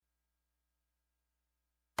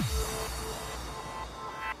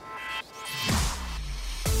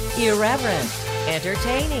Irreverent,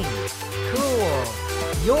 entertaining, cool.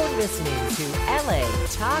 You're listening to LA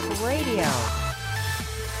Talk Radio.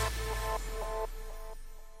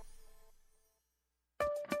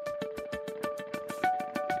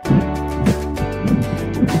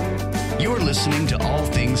 You're listening to All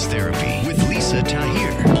Things Therapy with Lisa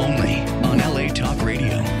Tahir, only on LA Talk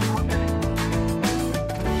Radio.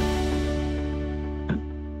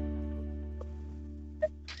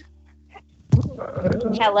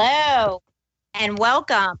 Hello, and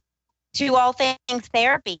welcome to All Things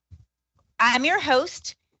Therapy. I'm your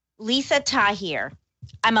host, Lisa Tahir.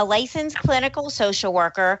 I'm a licensed clinical social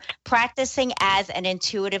worker practicing as an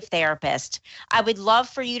intuitive therapist. I would love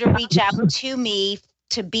for you to reach out to me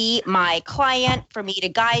to be my client, for me to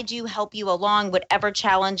guide you, help you along whatever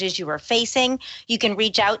challenges you are facing. You can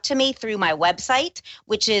reach out to me through my website,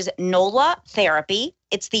 which is NOLA Therapy.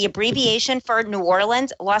 It's the abbreviation for New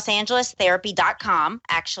Orleans, Los Angeles Therapy.com,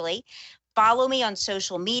 actually. Follow me on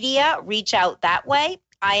social media, reach out that way.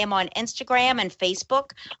 I am on Instagram and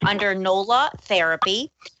Facebook under NOLA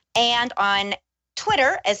Therapy, and on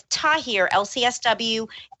Twitter as Tahir, LCSW.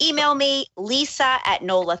 Email me, Lisa at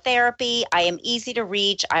NOLA Therapy. I am easy to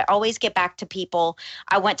reach. I always get back to people.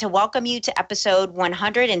 I want to welcome you to episode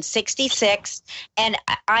 166. And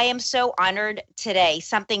I am so honored today.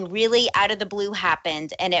 Something really out of the blue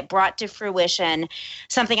happened, and it brought to fruition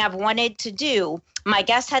something I've wanted to do. My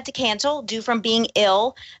guest had to cancel due from being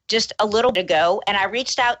ill just a little bit ago, and I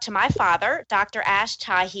reached out to my father, Dr.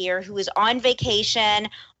 Tahir, who is on vacation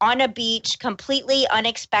on a beach, completely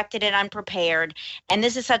unexpected and unprepared, and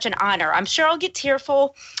this is such an honor. I'm sure I'll get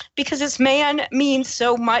tearful because this man means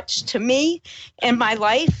so much to me in my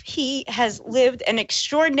life. He has lived an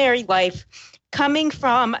extraordinary life coming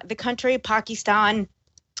from the country of Pakistan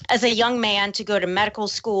as a young man to go to medical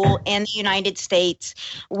school in the United States,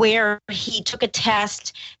 where he took a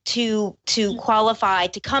test to qualify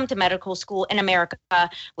to come to medical school in America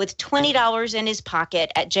with $20 in his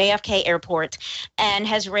pocket at JFK Airport, and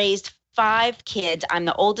has raised 5 kids. I'm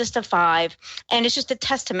the oldest of 5, and it's just a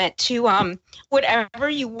testament to whatever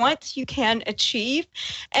you want, you can achieve.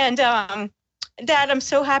 And Dad, I'm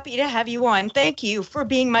so happy to have you on. Thank you for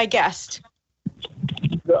being my guest.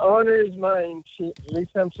 The honor is mine,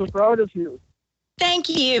 Lisa. I'm so proud of you. Thank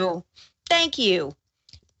you. Thank you.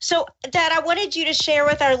 So, Dad, I wanted you to share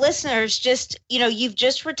with our listeners you've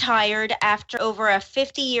just retired after over a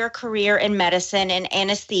 50-year career in medicine and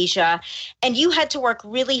anesthesia, and you had to work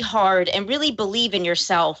really hard and really believe in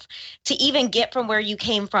yourself to even get from where you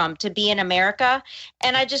came from to be in America.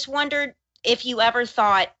 And I just wondered if you ever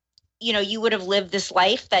thought, you would have lived this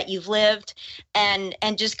life that you've lived, and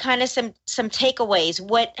just kind of some takeaways,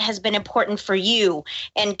 what has been important for you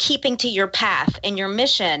and keeping to your path and your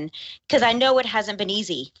mission, because I know it hasn't been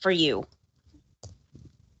easy for you.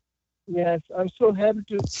 Yes, I'm so happy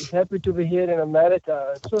to be here in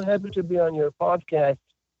America. I'm so happy to be on your podcast,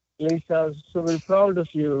 Lisa. I'm so very proud of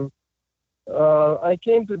you. I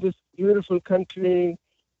came to this beautiful country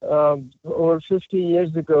over 50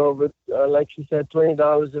 years ago with, like she said,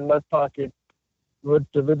 $20 in my pocket with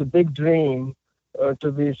a big dream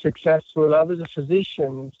to be successful. I was a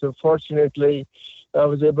physician, so fortunately I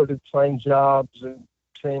was able to find jobs and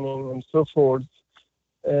training and so forth.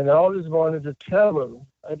 And I always wanted to travel.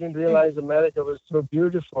 I didn't realize America was so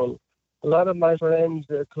beautiful. A lot of my friends,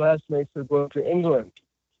 classmates were going to England,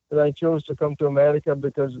 but I chose to come to America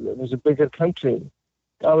because it was a bigger country.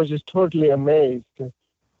 I was just totally amazed.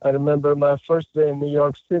 I remember my first day in New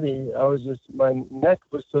York City, my neck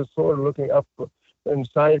was so sore looking up and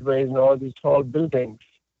sideways in all these tall buildings.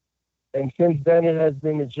 And since then, it has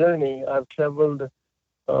been a journey. I've traveled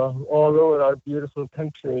all over our beautiful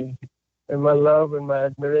country. And my love and my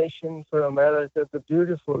admiration for America, the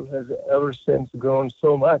beautiful, has ever since grown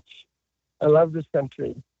so much. I love this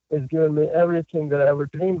country. It's given me everything that I ever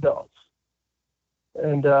dreamed of.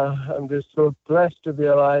 And I'm just so blessed to be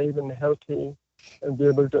alive and healthy and be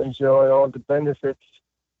able to enjoy all the benefits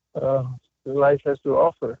life has to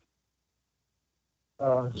offer.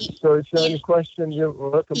 So if you have any questions, you're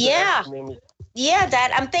welcome to ask me. Yeah,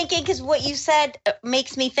 Dad, I'm thinking because what you said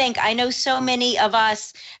makes me think. I know so many of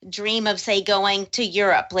us dream of, say, going to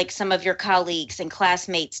Europe, like some of your colleagues and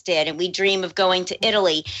classmates did, and we dream of going to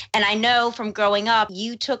Italy. And I know from growing up,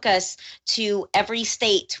 you took us to every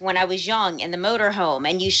state when I was young in the motorhome,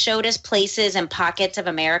 and you showed us places and pockets of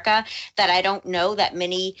America that I don't know that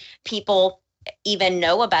many people even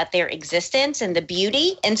know about their existence and the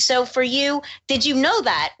beauty. And so for you, did you know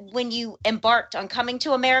that when you embarked on coming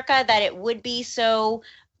to America that it would be so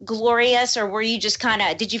glorious, or were you just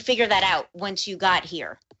did you figure that out once you got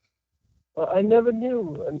here? I never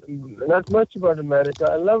knew not much about America.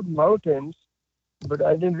 I loved mountains, but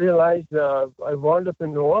I didn't realize I wound up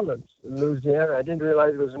in New Orleans, Louisiana. I didn't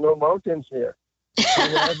realize there was no mountains here.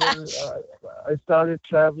 Whenever I started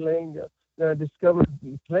traveling, I discovered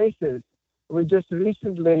places. We just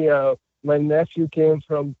recently, my nephew came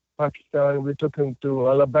from Pakistan. We took him to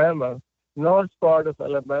Alabama. North part of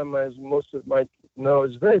Alabama, as most of might know,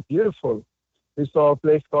 is very beautiful. We saw a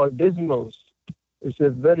place called Dismals. It's a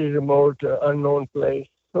very remote, unknown place.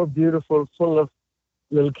 So beautiful, full of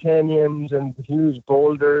little canyons and huge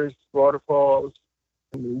boulders, waterfalls,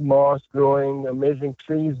 moss growing, amazing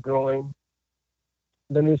trees growing.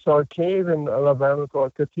 Then we saw a cave in Alabama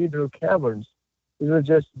called Cathedral Caverns. It was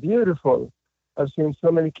just beautiful. I've seen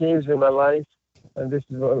so many caves in my life, and this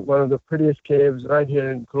is one of the prettiest caves right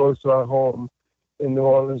here close to our home in New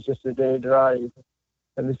Orleans, just a day drive.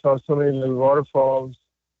 And we saw so many little waterfalls.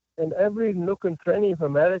 And every nook and cranny of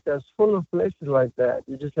America is full of places like that.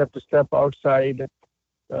 You just have to step outside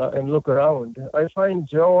and look around. I find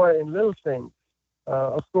joy in little things.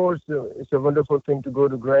 Of course, it's a wonderful thing to go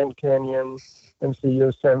to Grand Canyon and see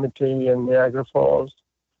Yosemite and Niagara Falls.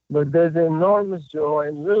 But there's enormous joy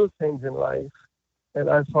in little things in life. And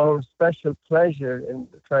I found special pleasure in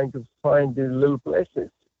trying to find these little places.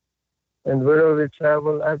 And wherever we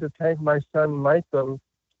travel, I have to thank my son, Michael.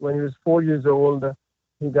 When he was 4 years old,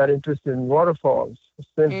 he got interested in waterfalls.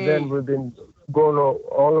 Since then, we've been going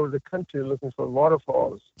all over the country looking for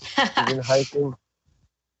waterfalls. We've been hiking.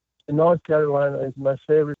 North Carolina is my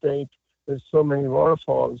favorite state. There's so many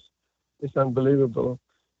waterfalls. It's unbelievable.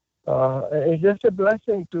 It's just a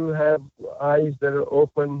blessing to have eyes that are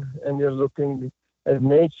open and you're looking at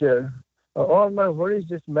nature. All my worries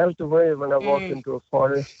just melt away when I walk into a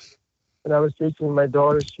forest. And I was teaching my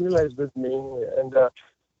daughter, Sheila is with me,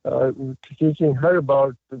 and teaching her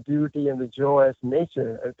about the beauty and the joy of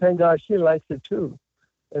nature. And thank God she likes it too.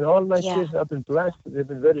 And all my kids have been blessed. They've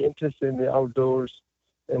been very interested in the outdoors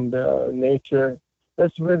and nature.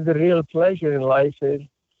 That's where the real pleasure in life is.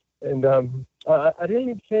 And I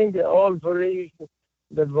really think that all worries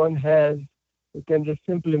that one has can just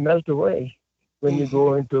simply melt away when you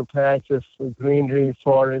go into a patch of greenery,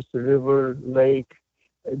 forest, river, lake.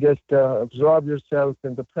 Just absorb yourself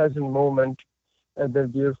in the present moment at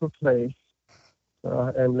that beautiful place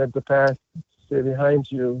and let the past stay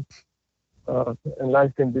behind you. And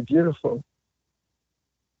life can be beautiful.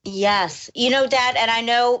 Yes. You know, Dad, and I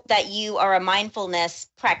know that you are a mindfulness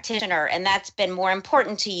practitioner, and that's been more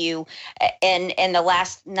important to you in the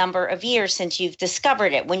last number of years since you've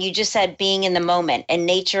discovered it. When you just said being in the moment and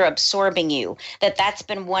nature absorbing you, that's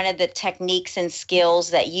been one of the techniques and skills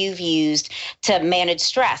that you've used to manage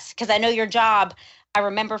stress. Because I know your job, I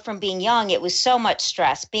remember from being young, it was so much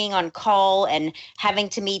stress, being on call and having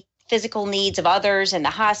to meet physical needs of others in the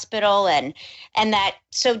hospital and that.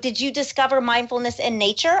 So did you discover mindfulness in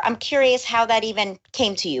nature? I'm curious how that even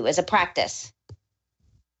came to you as a practice.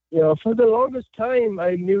 For the longest time,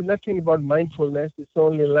 I knew nothing about mindfulness. It's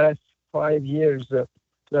only last 5 years that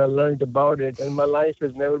I learned about it, and my life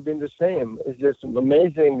has never been the same. It's just an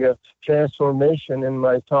amazing transformation in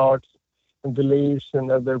my thoughts and beliefs and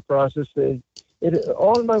other processes.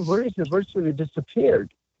 All my worries have virtually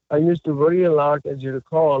disappeared. I used to worry a lot, as you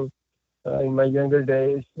recall, in my younger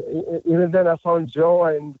days. Even then, I found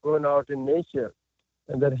joy in going out in nature,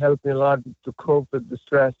 and that helped me a lot to cope with the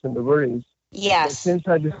stress and the worries. Yes. But since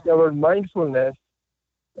I discovered mindfulness,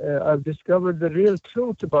 I've discovered the real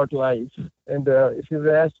truth about life. And if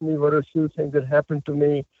you ask me what are a few things that happened to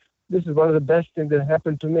me, this is one of the best things that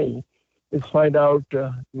happened to me, is find out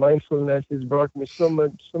mindfulness has brought me so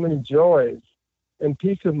many joys and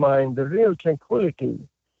peace of mind, the real tranquility.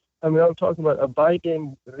 I mean, I'm talking about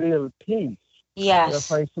abiding real peace. Yes. And I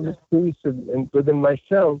find so much peace within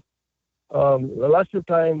myself. Lots of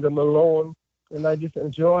times I'm alone, and I just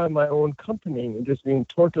enjoy my own company and just being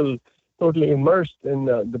totally immersed in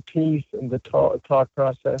the peace and the thought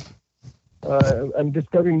process. I'm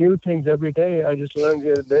discovering new things every day. I just learned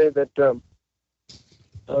the other day that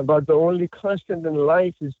about the only constant in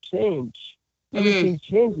life is change. Everything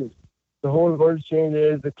changes. The whole world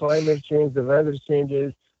changes, the climate changes, the weather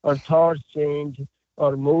changes, our thoughts change,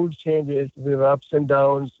 our mood changes. We have ups and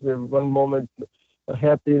downs. We have one moment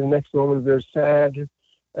happy, the next moment we're sad.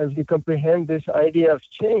 As we comprehend this idea of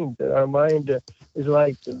change, that our mind is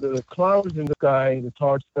like the clouds in the sky, the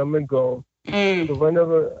thoughts come and go. So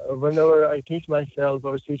whenever I teach myself, I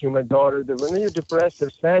was teaching my daughter, that when you're depressed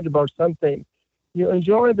or sad about something, you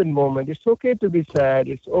enjoy the moment. It's okay to be sad.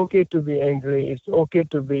 It's okay to be angry. It's okay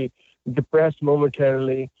to be depressed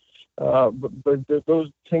momentarily. But those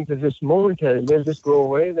things are just momentary. They'll just go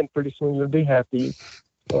away, then pretty soon you'll be happy.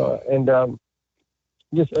 and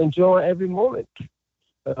just enjoy every moment.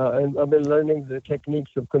 And I've been learning the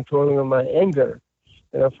techniques of controlling my anger.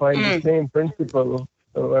 And I find the same principle.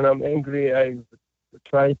 When I'm angry, I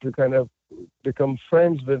try to kind of become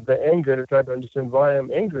friends with the anger, try to understand why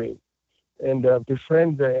I'm angry, and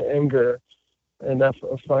befriend the anger. And I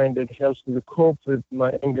find it helps me to cope with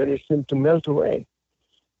my anger. It seems to melt away.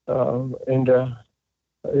 And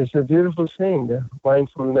it's a beautiful thing.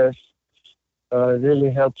 Mindfulness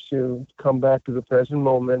really helps you come back to the present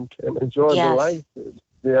moment and enjoy the life, the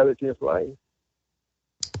reality of life.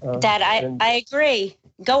 I agree.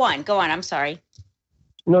 Go on. I'm sorry.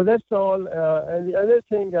 No, that's all. And the other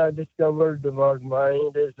thing I discovered about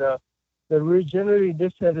mind is that we're generally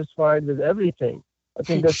dissatisfied with everything. I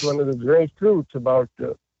think that's one of the great truths about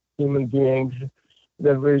human beings,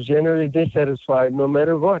 that we're generally dissatisfied no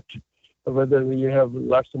matter what, whether you have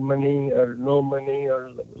lots of money or no money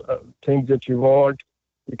or things that you want,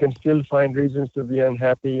 you can still find reasons to be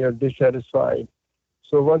unhappy or dissatisfied.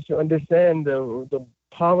 So once you understand the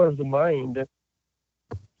power of the mind,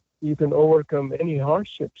 you can overcome any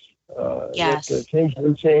hardships. Things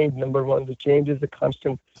will change. Number one, the change is a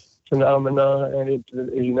constant phenomena, and it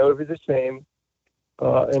will never be the same.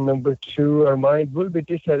 And number two, our mind will be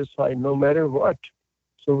dissatisfied no matter what.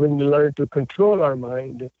 So when we learn to control our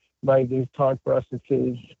mind by these thought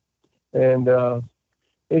processes, and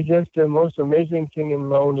it's just the most amazing thing in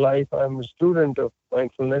my own life. I'm a student of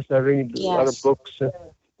mindfulness. I read a lot of books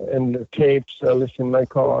and tapes. I listen in my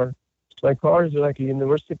car. My car is like a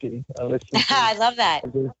university. I listen to I love that.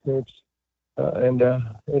 these tapes. And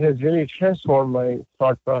it has really transformed my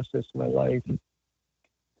thought process, my life.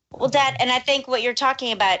 Well, Dad, and I think what you're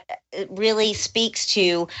talking about really speaks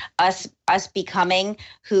to us becoming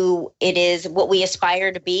who it is, what we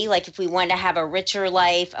aspire to be. Like if we want to have a richer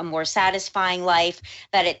life, a more satisfying life,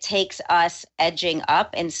 that it takes us edging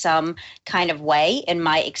up in some kind of way, in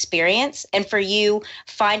my experience. And for you,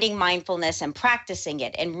 finding mindfulness and practicing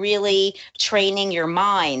it and really training your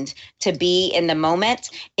mind to be in the moment,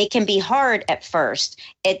 it can be hard at first.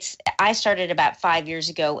 I started about 5 years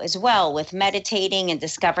ago as well with meditating and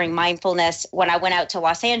discovering mindfulness when I went out to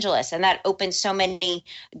Los Angeles, and that opened so many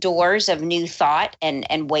doors of new thought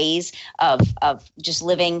and ways of just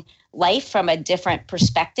living life from a different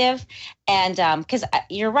perspective. And because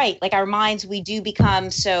you're right, like our minds, we do become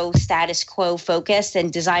so status quo focused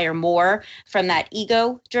and desire more from that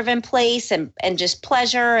ego driven place and just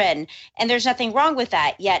pleasure. And there's nothing wrong with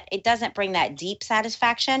that. Yet it doesn't bring that deep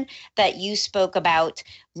satisfaction that you spoke about,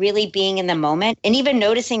 really being in the moment and even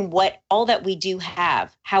noticing what all that we do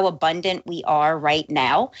have, how abundant we are right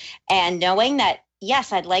now, and knowing that,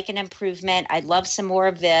 yes, I'd like an improvement. I'd love some more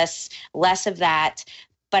of this, less of that.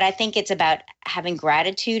 But I think it's about having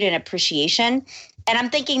gratitude and appreciation. And I'm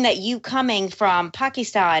thinking that you coming from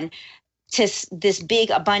Pakistan to this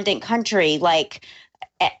big, abundant country, like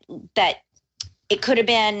that it could have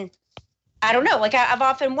been, I don't know, like I've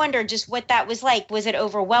often wondered just what that was like. Was it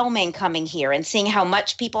overwhelming coming here and seeing how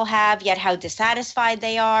much people have, yet how dissatisfied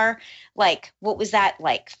they are? Like, what was that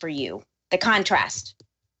like for you? The contrast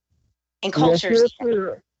in cultures.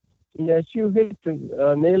 Yes, you hit the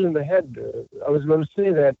nail in the head. I was going to say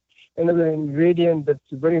that another ingredient that's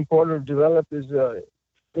very important to develop is an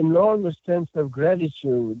enormous sense of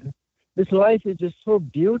gratitude. This life is just so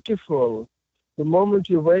beautiful. The moment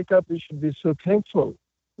you wake up, you should be so thankful,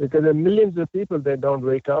 because there are millions of people that don't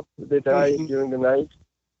wake up. They die during the night.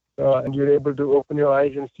 And you're able to open your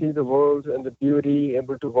eyes and see the world and the beauty,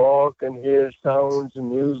 able to walk and hear sounds and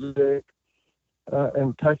music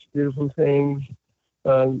and touch beautiful things.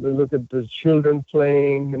 Look at the children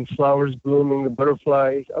playing and flowers blooming, the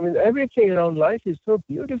butterflies. I mean, everything around life is so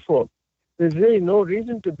beautiful. There's really no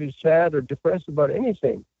reason to be sad or depressed about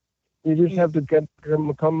anything. You just have to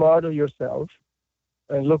come out of yourself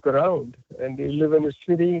and look around. And you live in a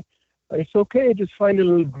city, it's okay. Just find a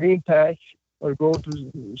little green patch or go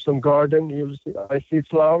to some garden. I see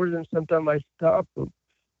flowers, and sometimes I stop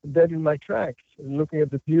dead in my tracks looking at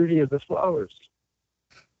the beauty of the flowers.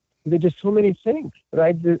 There's just so many things.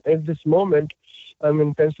 Right at this moment, I'm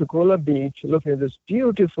in Pensacola Beach looking at this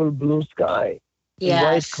beautiful blue sky and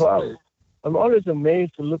white clouds. I'm always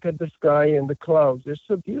amazed to look at the sky and the clouds. They're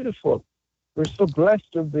so beautiful. We're so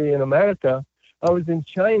blessed to be in America. I was in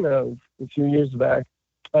China a few years back,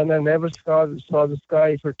 and I never saw the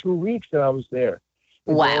sky for 2 weeks that I was there.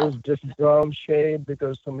 It was just brown shade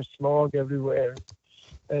because so much smog everywhere.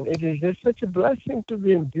 And it is just such a blessing to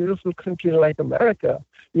be in a beautiful country like America.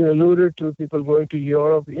 You alluded to people going to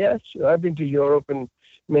Europe. Yes, I've been to Europe and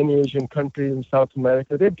many Asian countries in South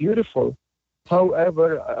America. They're beautiful.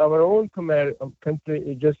 However, our own country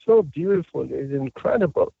is just so beautiful. It's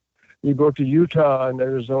incredible. You go to Utah and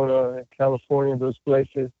Arizona, California, those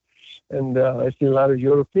places, and I see a lot of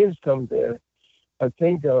Europeans come there. I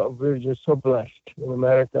think we're just so blessed in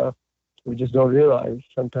America. We just don't realize.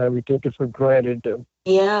 Sometimes we take it for granted.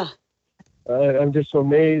 Yeah. I'm just so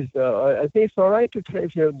amazed. I think it's all right to try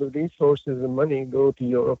if you have the resources and money, go to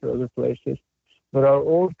Europe and other places. But our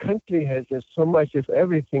own country has just so much of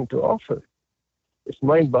everything to offer. It's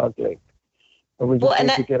mind-boggling. And we just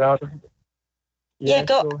need to get out of it. Yeah,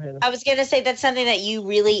 Go ahead. I was going to say that's something that you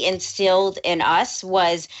really instilled in us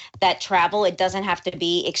was that travel, it doesn't have to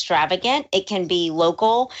be extravagant. It can be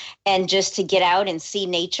local and just to get out and see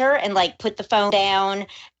nature and like put the phone down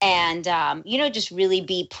and, just really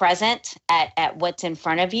be present at what's in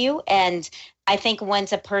front of you. And I think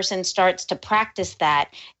once a person starts to practice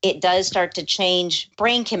that, it does start to change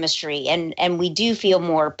brain chemistry and we do feel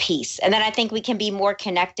more peace. And then I think we can be more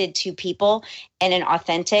connected to people in an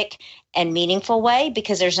authentic and meaningful way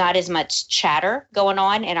because there's not as much chatter going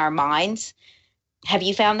on in our minds. Have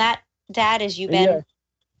you found that, Dad, as you've been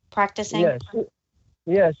practicing?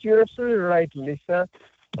 Yes, you're absolutely right, Lisa.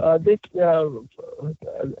 This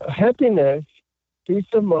happiness, peace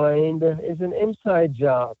of mind is an inside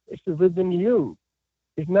job. It's within you.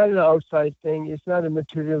 It's not an outside thing. It's not a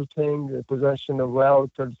material thing, the possession of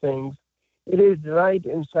wealth or things. It is right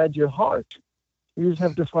inside your heart. You just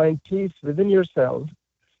have to find peace within yourself.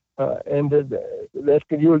 And that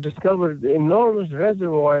you will discover the enormous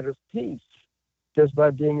reservoir of peace just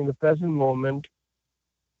by being in the present moment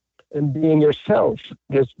and being yourself,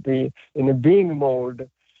 just be in a being mode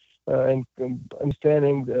and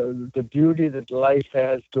understanding the beauty that life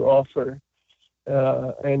has to offer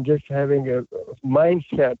and just having a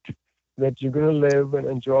mindset that you're going to live and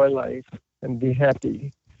enjoy life and be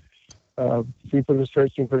happy. People are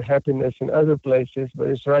searching for happiness in other places, but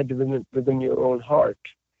it's right within your own heart.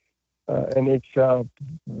 And it's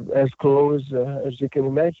as close as you can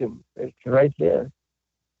imagine. It's right there.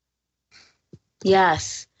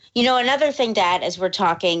 Yes. Another thing, Dad, as we're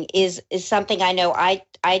talking, is something I know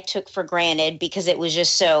I took for granted because it was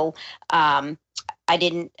just so I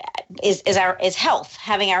didn't is health,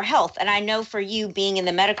 having our health. And I know for you being in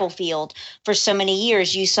the medical field for so many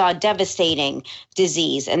years, you saw devastating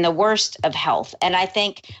disease and the worst of health. And I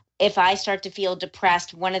think if I start to feel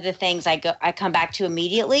depressed, one of the things I come back to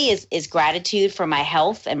immediately is gratitude for my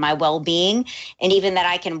health and my well-being, and even that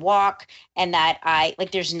I can walk and that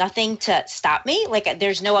there's nothing to stop me. Like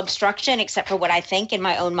there's no obstruction except for what I think in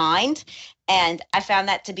my own mind. And I found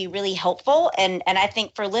that to be really helpful. And I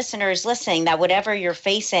think for listeners listening, that whatever you're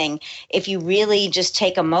facing, if you really just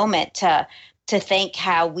take a moment to think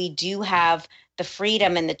how we do have the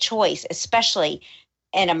freedom and the choice, especially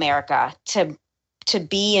in America, to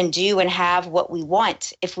be and do and have what we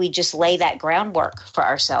want if we just lay that groundwork for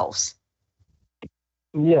ourselves.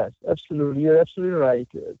 Yes, absolutely. You're absolutely right.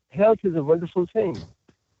 Health is a wonderful thing.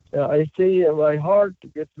 I see my heart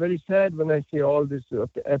gets very sad when I see all this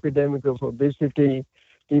epidemic of obesity,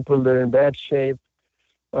 people that are in bad shape,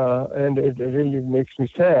 and it really makes me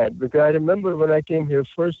sad. Because I remember when I came here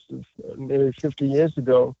first, nearly 50 years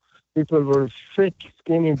ago, people were fit,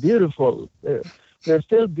 skinny, beautiful. They're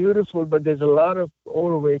still beautiful, but there's a lot of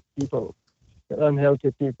overweight people,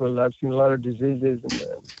 unhealthy people. I've seen a lot of diseases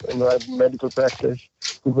in my medical practice.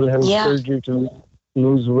 People having surgery to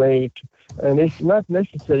lose weight. And it's not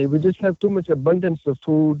necessary. We just have too much abundance of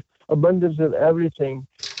food, abundance of everything.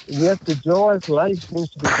 Yet the joy of life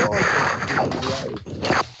seems to be gone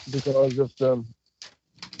because of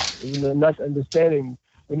not understanding.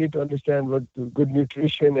 We need to understand what good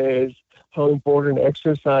nutrition is, how important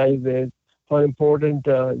exercise is, how important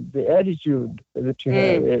the attitude that you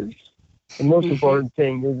have is. The most important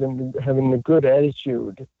thing is in having a good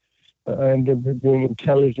attitude and being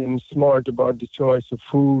intelligent and smart about the choice of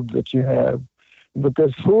food that you have.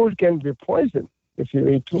 Because food can be poison if you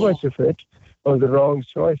eat too much of it or the wrong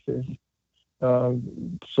choices.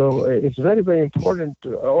 So it's very, very important.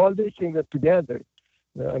 All these things are together.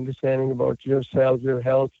 Understanding about yourself, your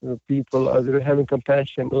health, your people, having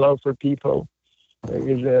compassion, love for people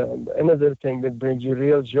is another thing that brings you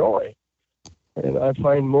real joy. And I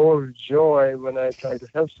find more joy when I try to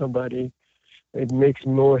help somebody. It makes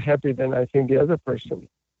me more happy than I think the other person.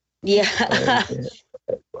 Yeah.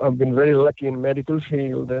 I've been very lucky in the medical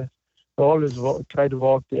field. I always try to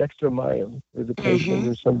walk the extra mile with the patient.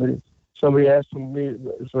 If somebody asked me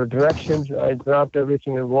for directions, I dropped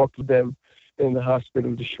everything and walked with them in the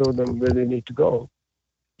hospital to show them where they need to go.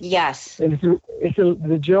 Yes. And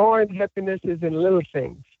the joy and happiness is in little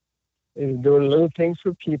things. In doing little things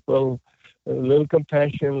for people, a little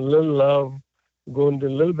compassion, a little love, going a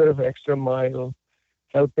little bit of extra mile,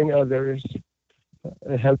 helping others,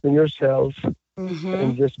 helping yourself,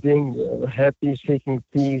 and just being happy, seeking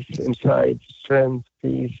peace inside, strength,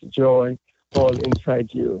 peace, joy, all inside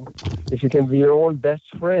you. If you can be your own best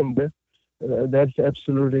friend, that's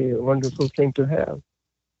absolutely a wonderful thing to have.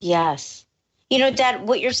 Yes. You know, Dad,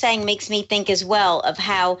 what you're saying makes me think as well of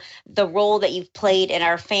how the role that you've played in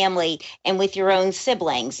our family and with your own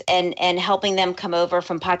siblings and helping them come over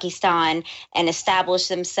from Pakistan and establish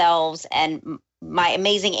themselves. And my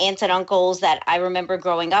amazing aunts and uncles that I remember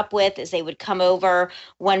growing up with as they would come over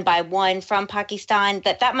one by one from Pakistan,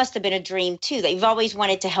 that must have been a dream too, that you've always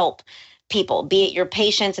wanted to help people, be it your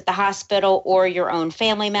patients at the hospital or your own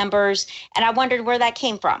family members. And I wondered where that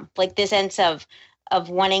came from, like this sense of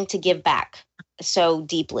wanting to give back so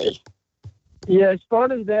deeply. Yes,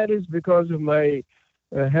 part of that is because of my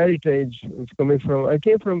heritage. I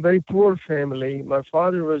came from a very poor family. My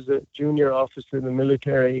father was a junior officer in the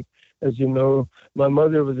military, as you know. My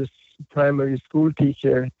mother was a primary school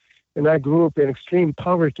teacher, and I grew up in extreme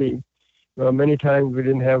poverty. Many times we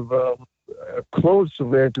didn't have clothes to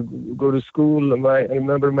wear to go to school. I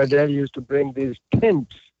remember my dad used to bring these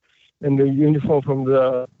tents and the uniform from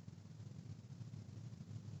the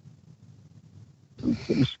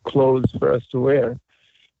clothes for us to wear.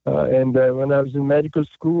 And when I was in medical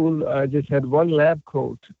school, I just had one lab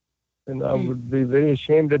coat, and I would be very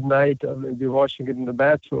ashamed at night. I would be washing it in the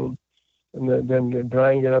bathroom, and then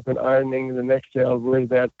drying it up and ironing. The next day, I'll wear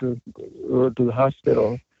that to go to the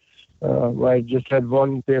hospital. I just had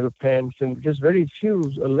one pair of pants, and just very few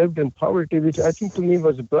lived in poverty, which I think to me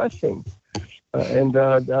was a blessing. And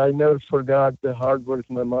I never forgot the hard work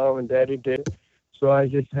my mom and daddy did. So I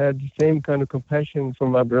just had the same kind of compassion for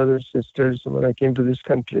my brothers and sisters when I came to this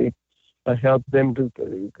country. I helped them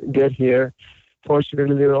to get here.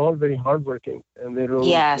 Fortunately, they were all very hardworking, and they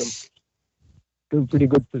rose to pretty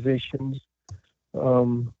good positions.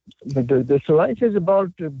 But this life is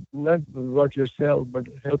about not about yourself, but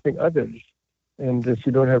helping others. And if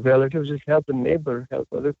you don't have relatives, just help a neighbor, help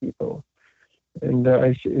other people. And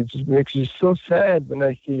it just makes you so sad when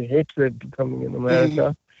I see hatred coming in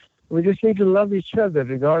America. We just need to love each other,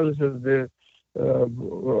 regardless of their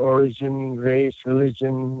origin, race,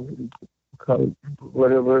 religion,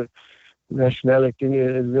 whatever nationality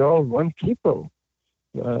is. We're all one people.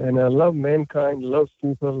 And I love mankind, love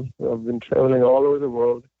people. I've been traveling all over the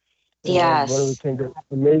world. Yes. One of the things that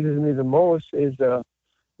amazes me the most is the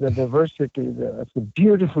diversity, the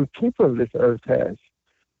beautiful people this earth has.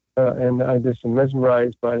 And I just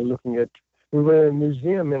mesmerized by looking at. We were in a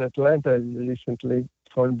museum in Atlanta recently,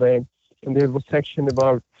 Bank, and there was a section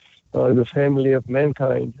about the family of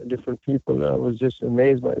mankind, different people. I was just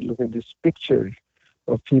amazed by looking at these pictures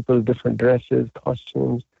of people, different dresses,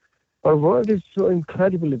 costumes. Our world is so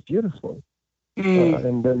incredibly beautiful.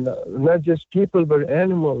 And then not just people, but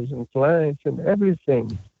animals and plants and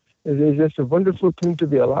everything. It is just a wonderful thing to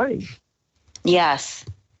be alive. Yes.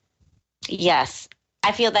 Yes.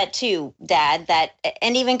 I feel that too, Dad,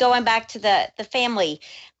 and even going back to the family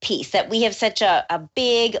piece, that we have such a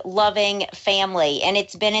big, loving family. And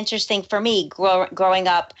it's been interesting for me growing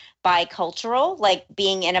up bicultural, like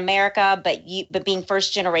being in America, but being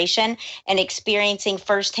first generation and experiencing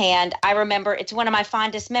firsthand. I remember it's one of my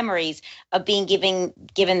fondest memories of being given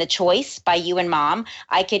the choice by you and Mom.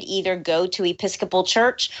 I could either go to Episcopal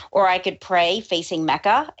church or I could pray facing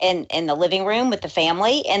Mecca in the living room with the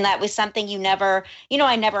family. And that was something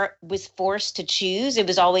I never was forced to choose. It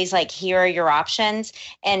was always like, here are your options.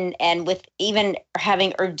 And with even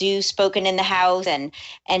having Urdu spoken in the house and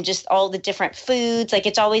just all the different foods, like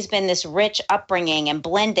it's always been this rich upbringing and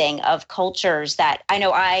blending of cultures that I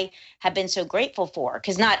know I have been so grateful for,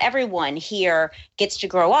 because not everyone here gets to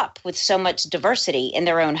grow up with so much diversity in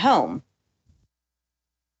their own home.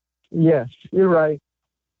 Yes, you're right.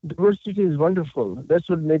 Diversity is wonderful. That's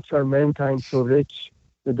what makes our mankind so rich.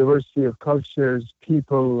 The diversity of cultures,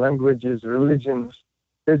 people, languages, religions.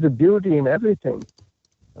 There's a beauty in everything.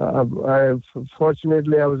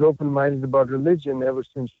 Fortunately, I was open-minded about religion ever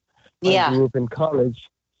since I grew up in college.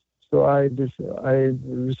 So I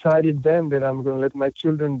decided then that I'm going to let my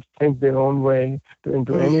children think their own way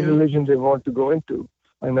into any religion they want to go into.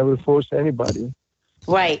 I never force anybody.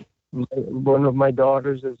 Right. One of my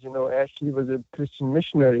daughters, as you know, Ashley, was a Christian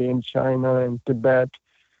missionary in China and Tibet,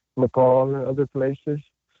 Nepal, and other places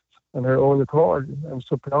on her own accord. I'm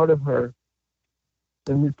so proud of her.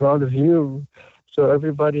 And we're proud of you. So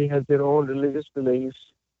everybody has their own religious beliefs.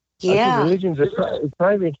 Yeah. I think religion's a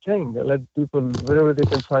private thing. Let people, wherever they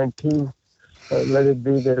can find peace, let it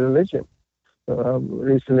be their religion.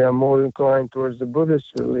 Recently, I'm more inclined towards the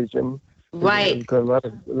Buddhist religion, Right. There's got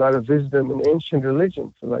a lot of wisdom in ancient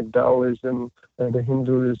religions like Taoism and the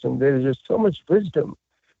Hinduism. There is just so much wisdom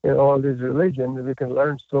in all these religions. We can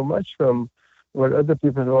learn so much from what other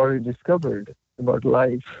people have already discovered about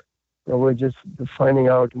life. And we're just finding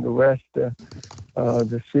out in the West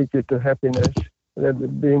the secret to happiness that has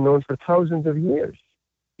been known for thousands of years.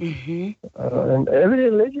 Mm-hmm. And every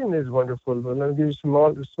religion is wonderful. But let me give you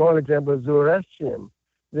a small example. Zoroastrian.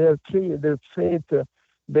 They have their faith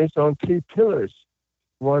based on three pillars.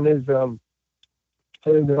 One is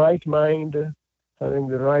having the right mind, having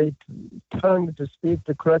the right tongue to speak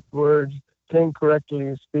the correct words, think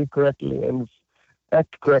correctly, speak correctly, and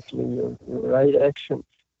act correctly. Your right actions,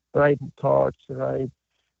 right thoughts, right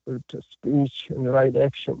speech, and the right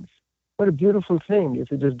actions. What a beautiful thing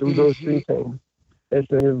if you just do those three things. It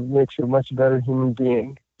makes you a much better human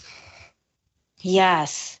being.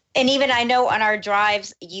 Yes. And even I know on our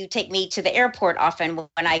drives, you take me to the airport often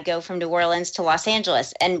when I go from New Orleans to Los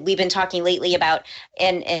Angeles. And we've been talking lately about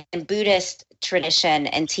in Buddhist tradition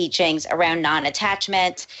and teachings around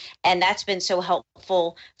non-attachment. And that's been so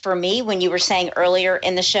helpful for me when you were saying earlier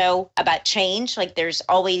in the show about change, like there's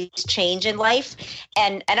always change in life.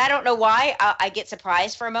 And I don't know why I get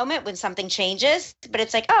surprised for a moment when something changes, but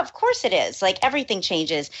it's like, oh, of course it is. Like everything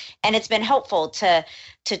changes. And it's been helpful to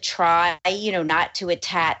try, not to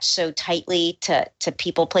attach so tightly to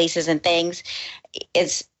people, places, and things.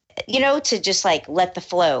 Is, to just like let the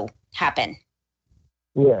flow happen.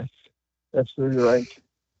 Yes, absolutely right.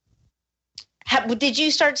 Did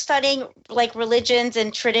you start studying like religions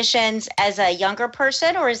and traditions as a younger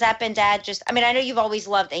person, or has that been Dad just, I know you've always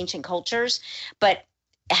loved ancient cultures, but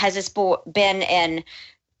has this been in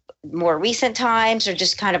more recent times or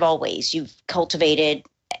just kind of always you've cultivated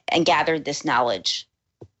and gathered this knowledge?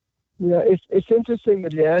 Yeah, it's interesting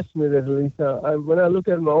that you asked me that, Lisa. When I look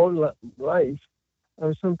at my own life,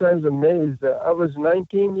 I'm sometimes amazed. I was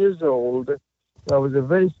 19 years old. I was a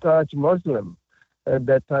very staunch Muslim. At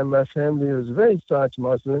that time, my family was very staunch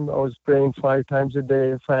Muslim. I was praying 5 times a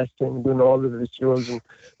day, fasting, doing all the rituals and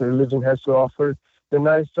religion has to offer. Then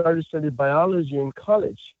I started studying biology in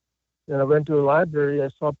college. And I went to a library. I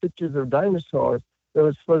saw pictures of dinosaurs. It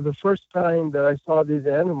was for the first time that I saw these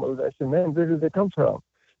animals. I said, man, where did they come from?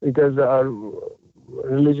 Because our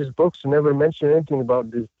religious books never mention anything about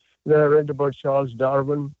this. Then I read about Charles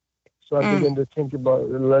Darwin. So I began to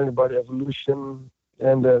learn about evolution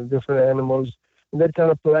and different animals. And that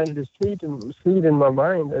kind of planted a seed in my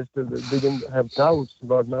mind as to begin to have doubts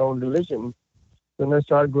about my own religion. Then I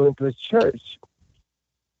started going to a church,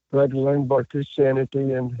 tried to learn about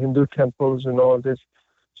Christianity and Hindu temples and all this.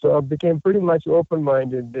 So I became pretty much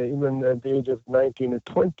open-minded, even at the age of 19 or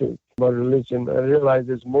 20, about religion. I realized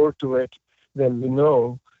there's more to it than we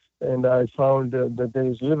know, and I found that there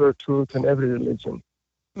is liberal truth in every religion.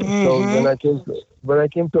 Mm-hmm. So when I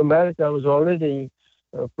came to America, I was already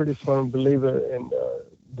a pretty firm believer in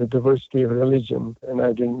the diversity of religion, and I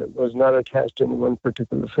was not attached to any one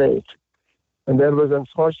particular faith. And that was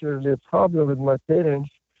unfortunately a problem with my parents.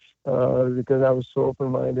 Because I was so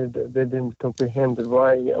open-minded, they didn't comprehend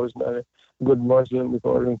why I was not a good Muslim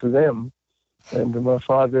according to them. And my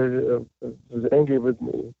father was angry with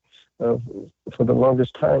me for the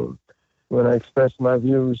longest time when I expressed my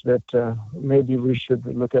views that maybe we should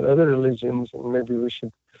look at other religions and maybe we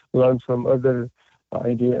should learn from other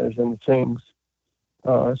ideas and things.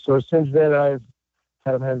 So since then, I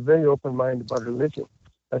have had very open mind about religion.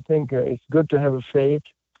 I think it's good to have a faith.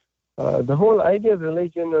 The whole idea of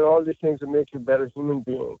religion and all these things will make you a better human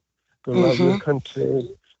being, to love your country,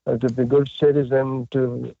 to be a good citizen,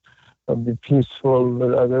 to be peaceful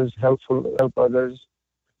with others, help others.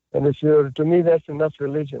 And to me, that's enough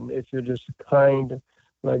religion. If you're just kind,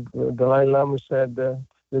 like Dalai Lama said,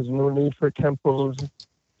 there's no need for temples.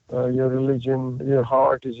 Your religion, your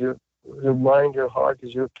heart is your mind, your heart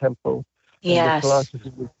is your temple. Yes. And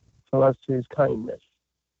the philosophy is kindness.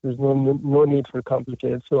 There's no need for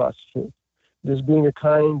complicated philosophy. Just being a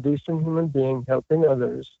kind, decent human being, helping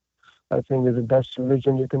others, I think is the best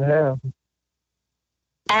religion you can have.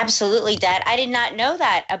 Absolutely, Dad. I did not know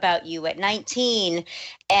that about you at 19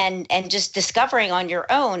 and just discovering on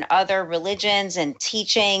your own other religions and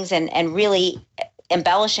teachings and really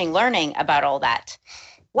embellishing learning about all that.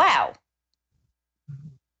 Wow.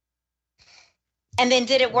 And then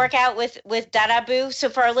did it work out with Dadabu? So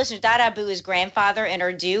for our listeners, Dadabu is grandfather in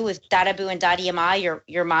Urdu with Dadabu and Dadiyama,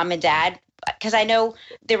 your mom and dad. Because I know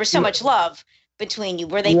there was so much love between you.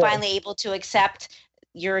 Were they finally able to accept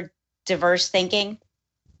your diverse thinking?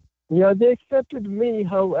 Yeah, they accepted me.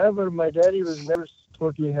 However, my daddy was never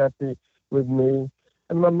totally happy with me.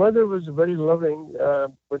 And my mother was very loving,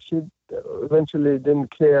 but she eventually didn't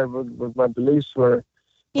care what my beliefs were.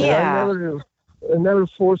 And Yeah. I never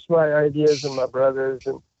forced my ideas on my brothers.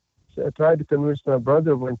 And so I tried to convince my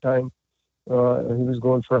brother one time. He was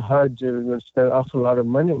going for Hajj. He was going to spend an awful lot of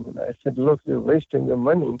money. And I said, look, you're wasting your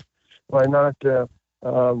money. Why not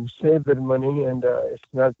save that money? And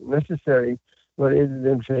it's not necessary, but it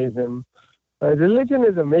didn't phase him. Religion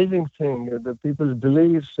is an amazing thing. The people's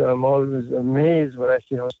beliefs, I'm always amazed when I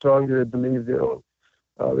see how strongly they believe their own.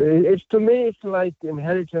 It's to me, it's like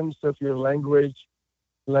inheritance of your language,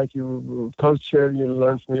 like your culture you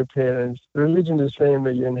learn from your parents. Religion is the same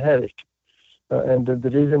way you inherit. And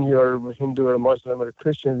the reason you're Hindu or Muslim or a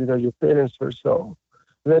Christian is because your parents were so.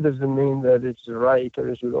 That doesn't mean that it's right or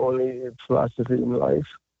it's the only philosophy in life.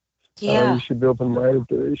 Yeah. You should be open-minded.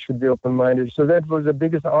 You should be open-minded. So that was the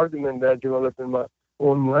biggest argument that developed in my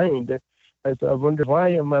own mind. I wondered, why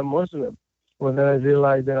am I Muslim? Well, then I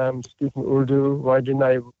realized that I'm speaking Urdu. Why didn't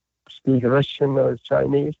I speak Russian or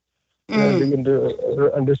Chinese? And I began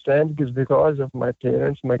to understand it's because of my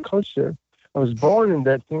parents, my culture. I was born in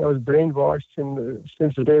that thing. I was brainwashed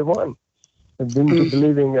since day one. I've been to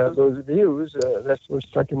believing those views. That's what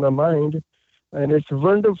stuck in my mind. And it's a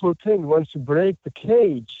wonderful thing once you break the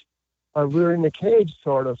cage. We're in a cage,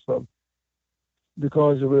 sort of,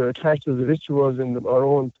 because we're attached to the rituals in our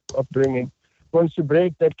own upbringing. Once you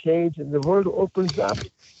break that cage, the world opens up.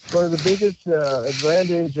 One of the biggest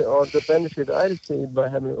advantage or the benefit I received by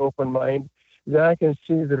having an open mind is that I can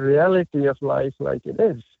see the reality of life like it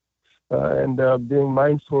is. And being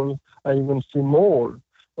mindful, I even see more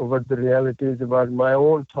of what the reality is about my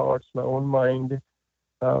own thoughts, my own mind.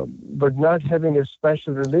 But not having a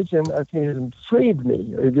special religion, I think, has freed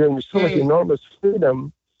me. It gave me so much enormous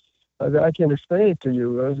freedom that I can explain it to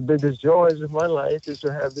you. One of the biggest joys of my life is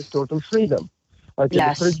to have this total freedom.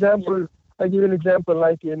 For example, I give you an example,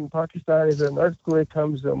 like in Pakistan, if an earthquake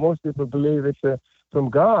comes, most people believe it's from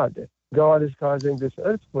God. God is causing this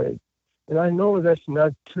earthquake. And I know that's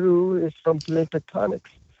not true. It's from plate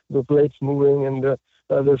tectonics, the plates moving and the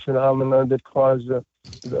other phenomena that cause the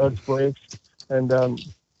earthquakes. And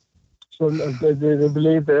so they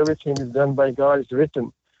believe that everything is done by God, is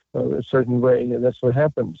written a certain way, and that's what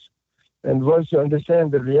happens. And once you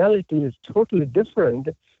understand the reality is totally different,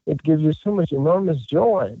 it gives you so much enormous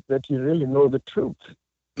joy that you really know the truth.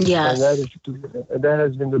 Yes. And that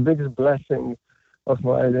has been the biggest blessing of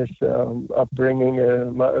my upbringing,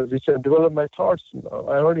 which I developed my thoughts.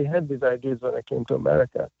 I already had these ideas when I came to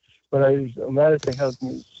America, but America helped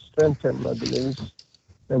me strengthen my beliefs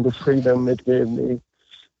and the freedom it gave me.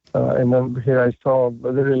 And then here I saw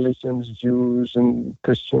other religions, Jews and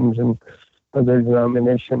Christians and other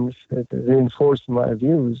denominations that reinforced my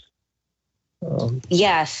views.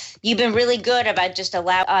 Yes, you've been really good about just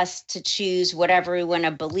allowing us to choose whatever we want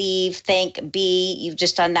to believe, think, be. You've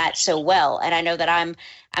just done that so well, and I know that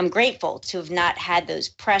I'm grateful to have not had those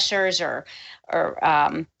pressures or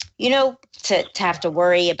to have to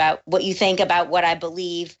worry about what you think about what I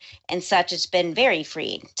believe and such. It's been very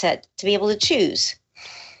freeing to be able to choose.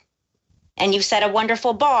 And you've set a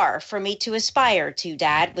wonderful bar for me to aspire to,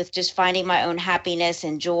 Dad, with just finding my own happiness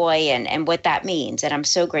and joy and what that means. And I'm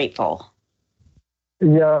so grateful.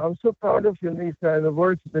 Yeah, I'm so proud of you, Lisa, and the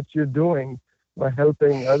work that you're doing by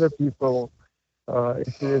helping other people.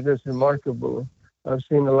 It's just remarkable. I've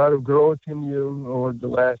seen a lot of growth in you over the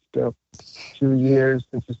last few years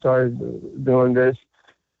since you started doing this.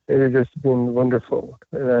 It has just been wonderful.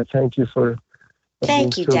 And I thank you for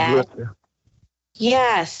Thank you, being so Dad. good.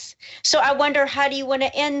 Yes. So I wonder, how do you want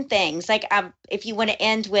to end things? Like, if you want to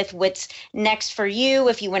end with what's next for you,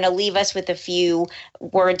 if you want to leave us with a few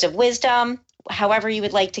words of wisdom, however you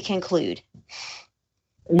would like to conclude.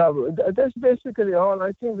 Yeah, that's basically all.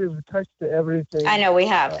 I think we've touched everything. I know we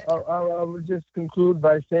have. I will just conclude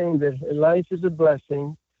by saying that life is a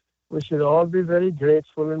blessing. We should all be very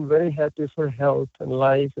grateful and very happy for health and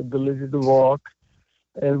life, ability to walk.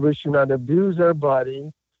 And we should not abuse our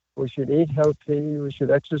body. We should eat healthy. We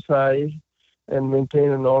should exercise and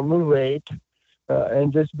maintain a normal weight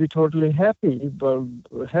and just be totally happy. But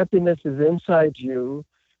happiness is inside you.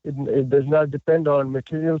 It does not depend on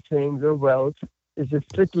material things or wealth. It's just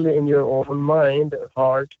strictly in your own mind,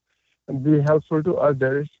 heart, and be helpful to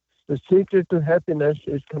others. The secret to happiness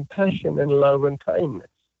is compassion and love and kindness.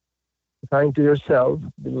 Kind to yourself,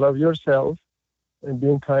 love yourself, and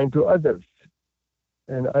being kind to others.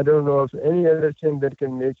 And I don't know of any other thing that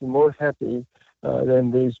can make you more happy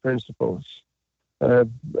than these principles.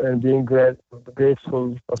 And being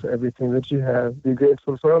grateful of everything that you have. Be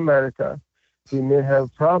grateful for America. We may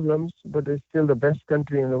have problems, but it's still the best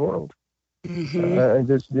country in the world. And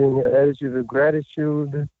just being an attitude of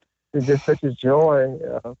gratitude. It's just such a joy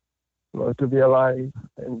to be alive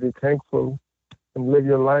and be thankful and live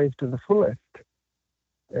your life to the fullest.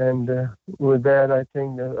 And with that, I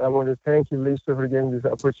think I want to thank you, Lisa, for giving this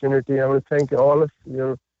opportunity. I want to thank all of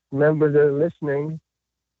your members that are listening.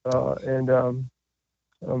 And I'm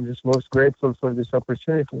just most grateful for this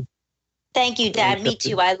opportunity. Thank you, Dad. Me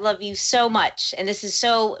too. I love you so much. And this is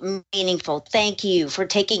so meaningful. Thank you for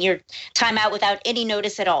taking your time out without any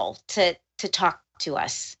notice at all to talk to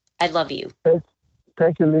us. I love you.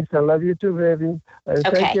 Thank you, Lisa. I love you too, baby. And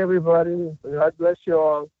Okay. Thank you, everybody. God bless you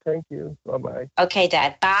all. Thank you. Bye-bye. Okay,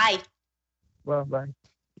 Dad. Bye. Bye-bye.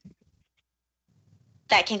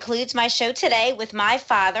 That concludes my show today with my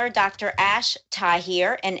father, Dr.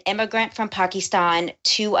 Tahir, an immigrant from Pakistan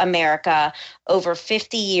to America over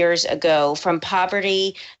 50 years ago, from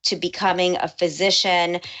poverty to becoming a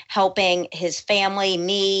physician, helping his family,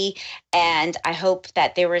 me, and I hope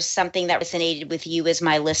that there was something that resonated with you as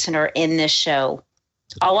my listener in this show.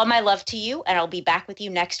 All of my love to you, and I'll be back with you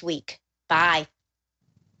next week. Bye.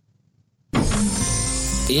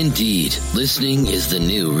 Indeed, listening is the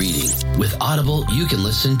new reading. With Audible, you can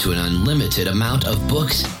listen to an unlimited amount of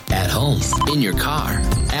books at home, in your car,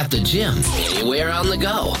 at the gym, anywhere on the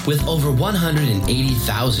go. With over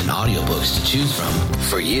 180,000 audiobooks to choose from.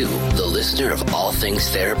 For you, the listener of All Things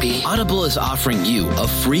Therapy, Audible is offering you a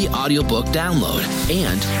free audiobook download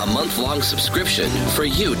and a month-long subscription for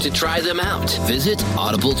you to try them out. Visit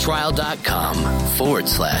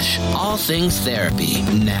audibletrial.com/All Things Therapy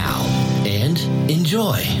now and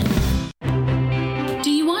enjoy.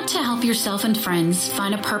 Do you want to help yourself and friends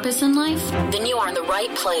find a purpose in life? Then you are in the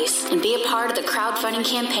right place and be a part of the crowdfunding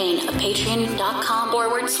campaign of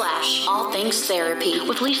patreon.com/All Things Therapy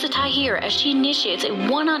with Lisa Tahir as she initiates a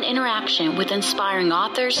one-on interaction with inspiring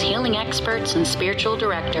authors, healing experts, and spiritual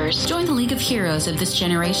directors. Join the League of Heroes of this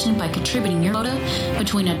generation by contributing your quota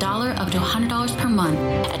between $1 up to $100 per month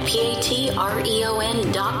at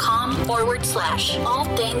patreon.com/All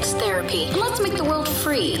Things Therapy. And let's make the world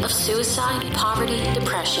free of suicide, poverty,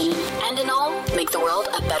 depression, and in all, make the world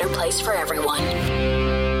a better place for everyone.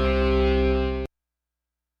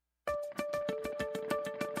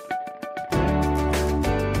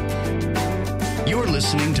 You're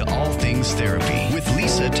listening to All Things Therapy with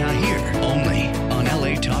Lisa Tahir.